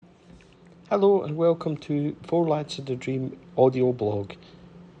Hello and welcome to Four Lads of the Dream audio blog.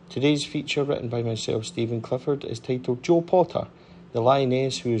 Today's feature, written by myself, Stephen Clifford, is titled Jo Potter, the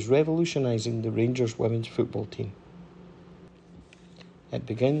Lioness who is revolutionising the Rangers women's football team. It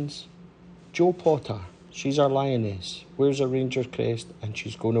begins, Jo Potter, she's our Lioness, wears a Rangers crest and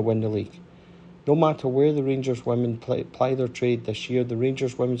she's going to win the league. No matter where the Rangers women ply their trade this year, the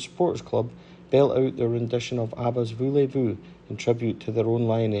Rangers Women's Supporters Club belt out their rendition of ABBA's Voulez-Vous in tribute to their own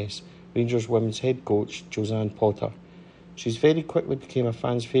Lioness, Rangers women's head coach, Jo Potter. She's very quickly became a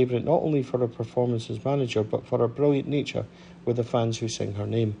fan's favourite, not only for her performance as manager, but for her brilliant nature with the fans who sing her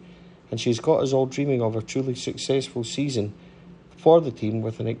name. And she's got us all dreaming of a truly successful season for the team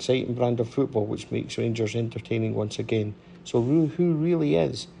with an exciting brand of football which makes Rangers entertaining once again. So who really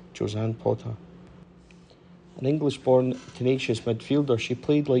is Jo Potter? An English-born tenacious midfielder, she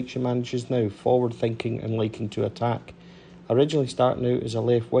played like she manages now, forward-thinking and liking to attack. Originally starting out as a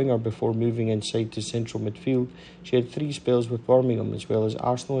left winger before moving inside to central midfield, she had 3 spells with Birmingham as well as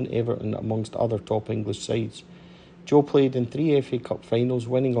Arsenal and Everton amongst other top English sides. Jo played in 3 FA Cup finals,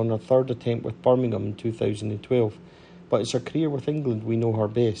 winning on her 3rd attempt with Birmingham in 2012. But it's her career with England we know her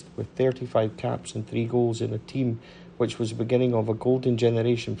best, with 35 caps and 3 goals in a team which was the beginning of a golden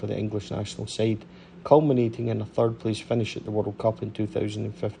generation for the English national side, culminating in a 3rd place finish at the World Cup in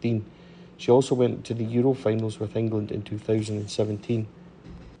 2015. She also went to the Euro finals with England in 2017.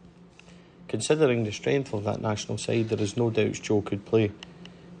 Considering the strength of that national side, there is no doubt Jo could play.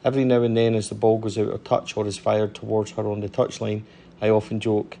 Every now and then as the ball goes out of touch or is fired towards her on the touchline, I often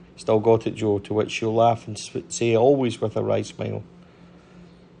joke, "Still got it, Jo," to which she'll laugh and say, always with a wry smile.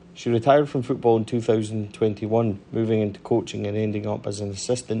 She retired from football in 2021, moving into coaching and ending up as an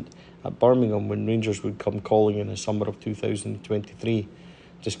assistant at Birmingham when Rangers would come calling in the summer of 2023.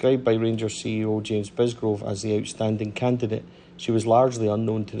 Described by Rangers CEO James Bisgrove as the outstanding candidate, she was largely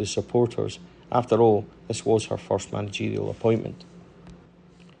unknown to the supporters. After all, this was her first managerial appointment.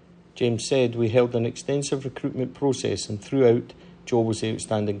 James said, "We held an extensive recruitment process and throughout, Jo was the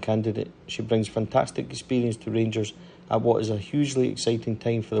outstanding candidate. She brings fantastic experience to Rangers at what is a hugely exciting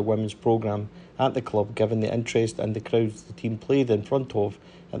time for the women's programme at the club, given the interest and the crowds the team played in front of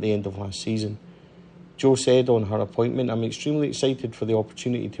at the end of last season." Jo said on her appointment, "I'm extremely excited for the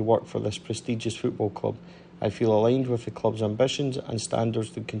opportunity to work for this prestigious football club. I feel aligned with the club's ambitions and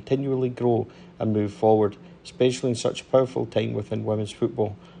standards to continually grow and move forward, especially in such a powerful time within women's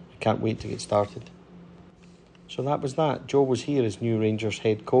football. I can't wait to get started." So that was that. Jo was here as new Rangers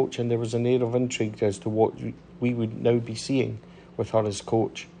head coach, and there was an air of intrigue as to what we would now be seeing with her as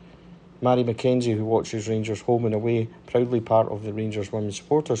coach. Mary Mackenzie, who watches Rangers home and away, proudly part of the Rangers Women's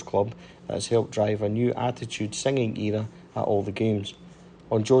Supporters Club, that has helped drive a new attitude singing era at all the games.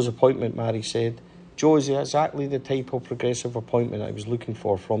 On Jo's appointment, Mary said, "Jo is exactly the type of progressive appointment I was looking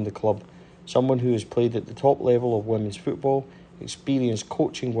for from the club. Someone who has played at the top level of women's football, experience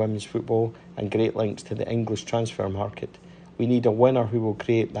coaching women's football and great links to the English transfer market. We need a winner who will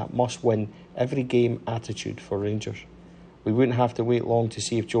create that must-win every game attitude for Rangers." We wouldn't have to wait long to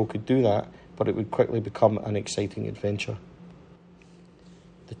see if Jo could do that, but it would quickly become an exciting adventure.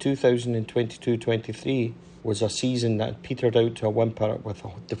 The 2022-23 was a season that petered out to a whimper with a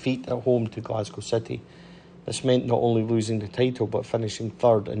defeat at home to Glasgow City. This meant not only losing the title but finishing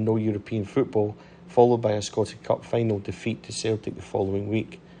 3rd in no European football, followed by a Scottish Cup final defeat to Celtic the following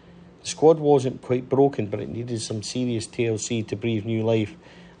week. The squad wasn't quite broken, but it needed some serious TLC to breathe new life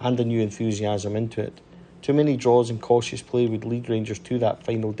and a new enthusiasm into it. Too many draws and cautious play would lead Rangers to that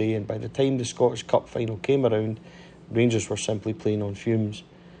final day, and by the time the Scottish Cup final came around, Rangers were simply playing on fumes.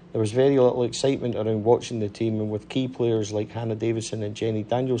 There was very little excitement around watching the team, and with key players like Hannah Davison and Jenny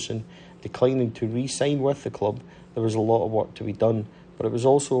Danielson declining to re-sign with the club, there was a lot of work to be done, but it was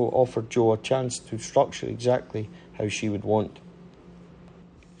also offered Jo a chance to structure exactly how she would want.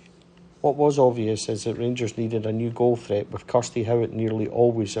 What was obvious is that Rangers needed a new goal threat, with Kirsty Howat nearly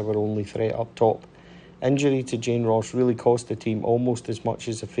always our only threat up top. Injury to Jane Ross really cost the team almost as much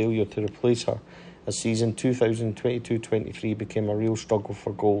as the failure to replace her, as season 2022-23 became a real struggle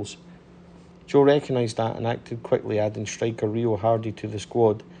for goals. Jo recognised that and acted quickly, adding striker Rio Hardy to the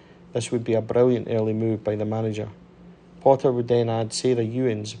squad. This would be a brilliant early move by the manager. Potter would then add Sarah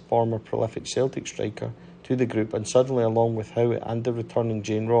Ewins, former prolific Celtic striker, to the group, and suddenly, along with Howat and the returning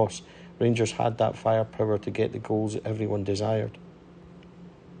Jane Ross, Rangers had that firepower to get the goals that everyone desired.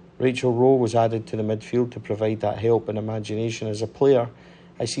 Rachel Rowe was added to the midfield to provide that help and imagination. As a player,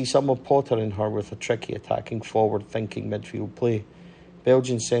 I see some of Potter in her with a tricky attacking forward-thinking midfield play.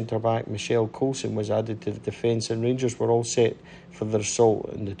 Belgian centre-back Michelle Coulson was added to the defence, and Rangers were all set for their assault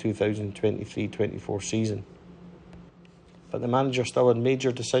in the 2023-24 season. but the manager still had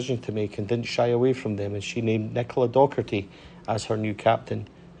major decisions to make and didn't shy away from them as she named Nicola Docherty as her new captain.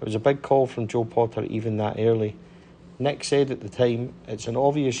 It was a big call from Joe Potter even that early. Nick said at the time, "It's an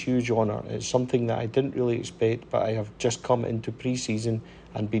obvious huge honour. It's something that I didn't really expect, but I have just come into pre-season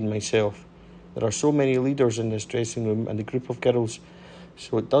and been myself. There are so many leaders in this dressing room and a group of girls,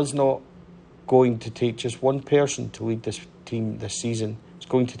 so it does not going to take just one person to lead this team this season. It's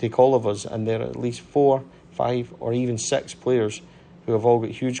going to take all of us, and there are at least 4, 5 or even 6 players who have all got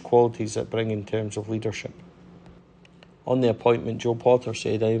huge qualities that bring in terms of leadership." On the appointment, Joe Potter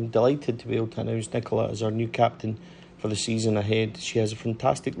said, "I am delighted to be able to announce Nicola as our new captain for the season ahead. She has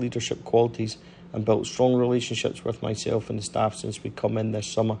fantastic leadership qualities and built strong relationships with myself and the staff since we come in this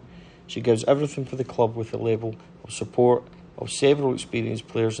summer. She gives everything for the club with the level of support of several experienced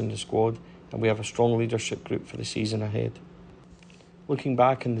players in the squad, and we have a strong leadership group for the season ahead." Looking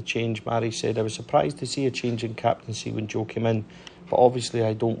back on the change, Mary said, "I was surprised to see a change in captaincy when Joe came in, but obviously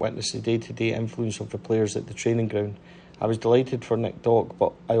I don't witness the day-to-day influence of the players at the training ground. I was delighted for Nick Dock,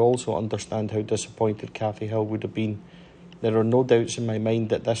 but I also understand how disappointed Cathy Hill would have been. There are no doubts in my mind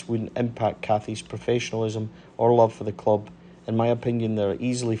that this wouldn't impact Cathy's professionalism or love for the club. In my opinion, there are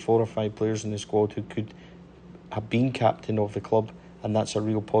easily 4 or 5 players in the squad who could have been captain of the club, and that's a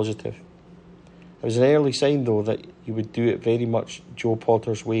real positive." It was an early sign, though, that you would do it very much Joe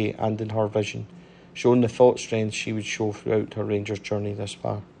Potter's way and in her vision, showing the thought strength she would show throughout her Rangers journey this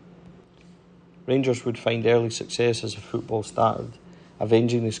far. Rangers would find early success as the football started,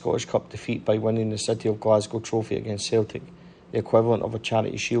 avenging the Scottish Cup defeat by winning the City of Glasgow trophy against Celtic, the equivalent of a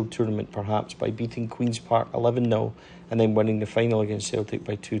Charity Shield tournament perhaps, by beating Queen's Park 11-0 and then winning the final against Celtic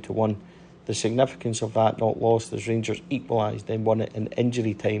by 2-1. The significance of that not lost as Rangers equalised, then won it in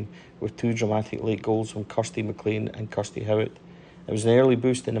injury time with 2 dramatic late goals from Kirsty McLean and Kirsty Howitt. It was an early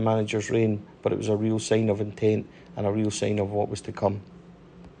boost in the manager's reign, but it was a real sign of intent and a real sign of what was to come.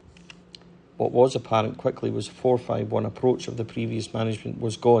 What was apparent quickly was the 4-5-1 approach of the previous management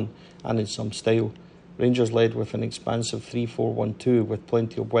was gone, and in some style. Rangers led with an expansive 3-4-1-2 with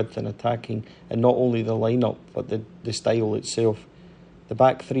plenty of width and attacking in not only the lineup but the style itself. The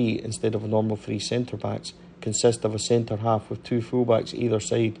back 3, instead of a normal 3 centre-backs, consist of a centre-half with 2 full-backs either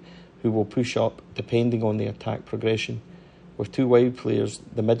side who will push up depending on the attack progression. With 2 wide players,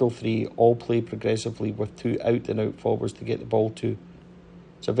 the middle 3 all play progressively with 2 out-and-out forwards to get the ball to.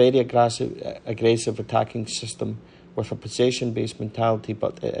 It's a very aggressive attacking system with a possession-based mentality,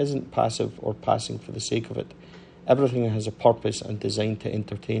 but it isn't passive or passing for the sake of it. Everything has a purpose and designed to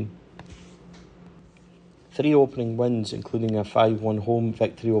entertain. 3 opening wins, including a 5-1 home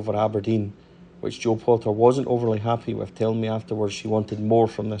victory over Aberdeen, which Joe Potter wasn't overly happy with, telling me afterwards she wanted more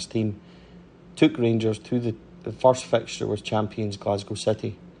from this team, took Rangers to the first fixture with champions Glasgow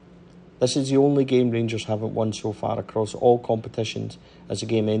City. This is the only game Rangers haven't won so far across all competitions, as the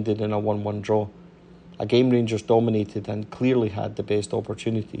game ended in a 1-1 draw. A game Rangers dominated and clearly had the best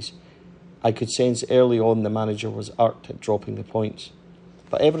opportunities. I could sense early on the manager was irked at dropping the points.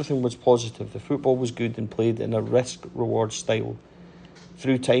 But everything was positive. The football was good and played in a risk-reward style.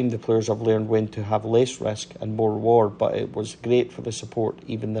 Through time, the players have learned when to have less risk and more reward, but it was great for the support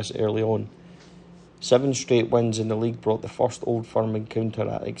even this early on. 7 straight wins in the league brought the first Old Firm encounter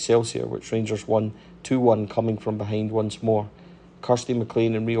at Excelsior, which Rangers won 2-1 coming from behind once more. Kirsty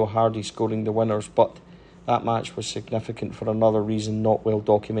McLean and Rio Hardy scoring the winners, but that match was significant for another reason not well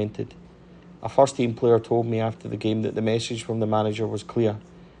documented. A first-team player told me after the game that the message from the manager was clear.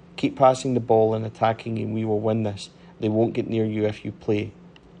 "Keep passing the ball and attacking and we will win this. They won't get near you if you play."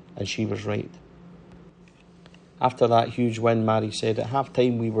 And she was right. After that huge win, Mary said, "At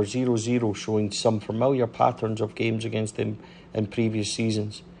half-time we were 0-0, showing some familiar patterns of games against them in previous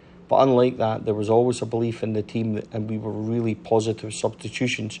seasons. But unlike that, there was always a belief in the team and we were really positive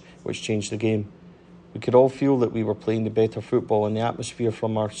substitutions which changed the game. We could all feel that we were playing the better football and the atmosphere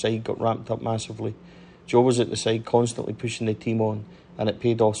from our side got ramped up massively. Joe was at the side constantly pushing the team on, and it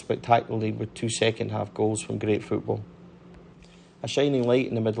paid off spectacularly with 2 second-half goals from great football." A shining light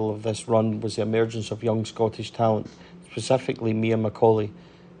in the middle of this run was the emergence of young Scottish talent, specifically Mia Macaulay.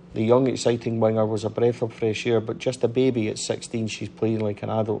 The young, exciting winger was a breath of fresh air, but just a baby at 16 she's playing like an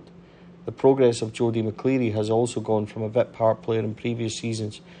adult. The progress of Jodie McCleary has also gone from a bit part player in previous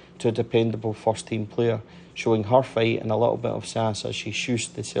seasons to a dependable first-team player, showing her fight and a little bit of sass as she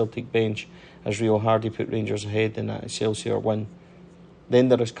shoosed the Celtic bench as Rio Hardy put Rangers ahead in that Excelsior win. Then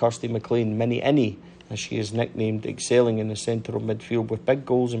there is Kirsty McLean, Mini Innie, as she is nicknamed, excelling in the centre of midfield with big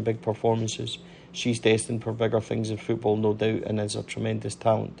goals and big performances. She's destined for bigger things in football, no doubt, and is a tremendous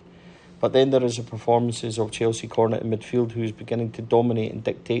talent. But then there is the performances of Chelsea Cornet in midfield, who is beginning to dominate and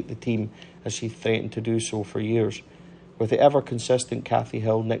dictate the team as she threatened to do so for years. With the ever-consistent Cathy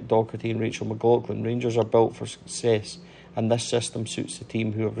Hill, Nick Docherty and Rachel McLaughlin, Rangers are built for success, and this system suits the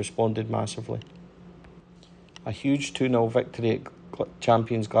team who have responded massively. A huge 2-0 victory at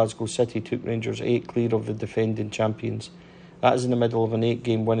champions Glasgow City took Rangers 8 clear of the defending champions. That is in the middle of an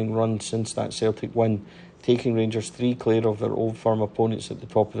 8-game winning run since that Celtic win, taking Rangers 3 clear of their old firm opponents at the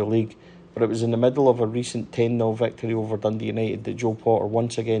top of the league. But it was in the middle of a recent 10-0 victory over Dundee United that Jo Potter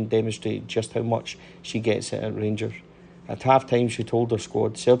once again demonstrated just how much she gets it at Rangers. At half-time she told her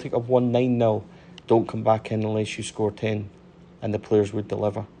squad, "Celtic have won 9-0, don't come back in unless you score 10, and the players would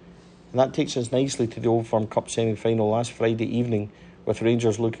deliver." And that takes us nicely to the Old Firm Cup semi-final last Friday evening, with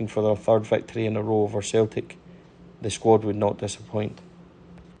Rangers looking for their third victory in a row over Celtic. The squad would not disappoint.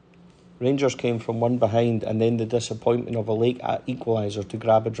 Rangers came from one behind and then the disappointment of a late equaliser to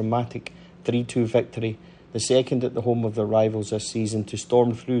grab a dramatic 3-2 victory, the second at the home of their rivals this season, to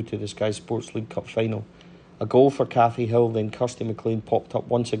storm through to the Sky Sports League Cup final. A goal for Cathy Hill, then Kirsty McLean popped up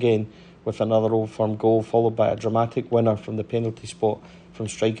once again with another Old Firm goal, followed by a dramatic winner from the penalty spot from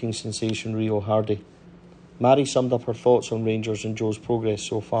striking sensation Rio Hardy. Mary summed up her thoughts on Rangers and Jo's progress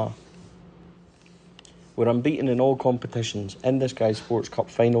so far. "We're unbeaten in all competitions, in the Sky Sports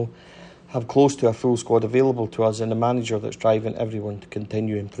Cup final, have close to a full squad available to us and a manager that's driving everyone to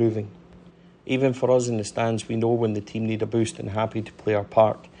continue improving. Even for us in the stands, we know when the team need a boost and happy to play our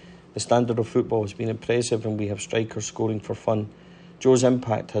part. The standard of football has been impressive and we have strikers scoring for fun. Jo's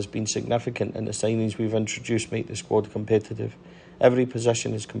impact has been significant and the signings we've introduced make the squad competitive. Every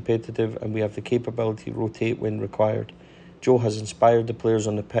position is competitive and we have the capability to rotate when required. Jo has inspired the players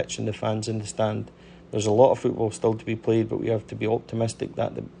on the pitch and the fans in the stand. There's a lot of football still to be played, but we have to be optimistic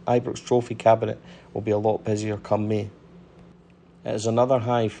that the Ibrox Trophy cabinet will be a lot busier come May." It is another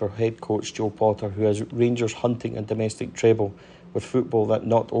high for head coach Jo Potter, who has Rangers hunting a domestic treble with football that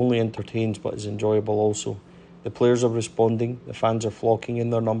not only entertains but is enjoyable also. The players are responding, the fans are flocking in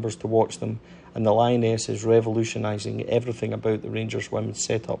their numbers to watch them, and the Lioness is revolutionising everything about the Rangers women's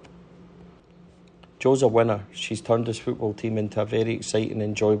setup. Jo's a winner. She's turned this football team into a very exciting,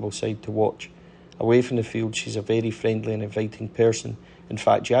 enjoyable side to watch. Away from the field, she's a very friendly and inviting person. In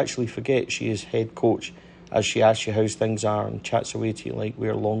fact, you actually forget she is head coach as she asks you how things are and chats away to you like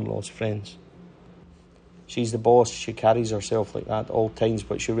we're long-lost friends. She's the boss, she carries herself like that at all times,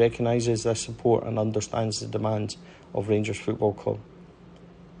 but she recognises this support and understands the demands of Rangers Football Club.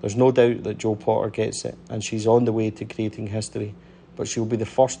 There's no doubt that Jo Potter gets it, and she's on the way to creating history, but she'll be the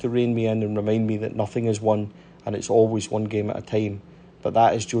first to rein me in and remind me that nothing is won, and it's always one game at a time. But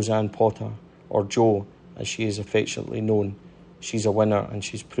that is Josanne Potter, or Jo, as she is affectionately known. She's a winner, and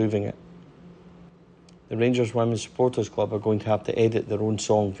she's proving it. The Rangers Women's Supporters Club are going to have to edit their own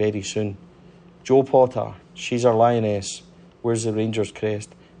song very soon. Jo Potter, she's our Lioness, wears the Rangers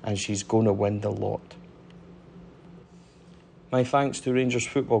crest, and she's going to win the lot. My thanks to Rangers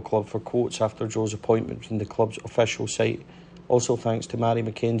Football Club for quotes after Jo's appointment from the club's official site. Also thanks to Mary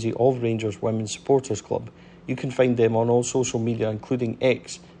McKenzie of Rangers Women's Supporters Club. You can find them on all social media, including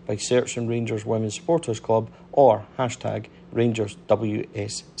X, by searching Rangers Women's Supporters Club or hashtag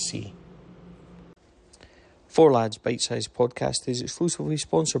RangersWSC. Four Lads Bite-Sized Podcast is exclusively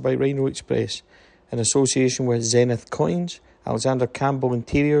sponsored by Rhino Express in association with Zenith Coins, Alexander Campbell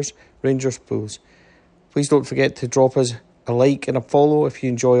Interiors, Rangers Pools. Please don't forget to drop us a like and a follow if you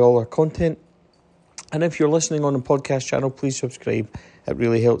enjoy all our content. And if you're listening on the podcast channel, please subscribe. It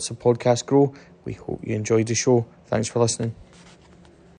really helps the podcast grow. We hope you enjoyed the show. Thanks for listening.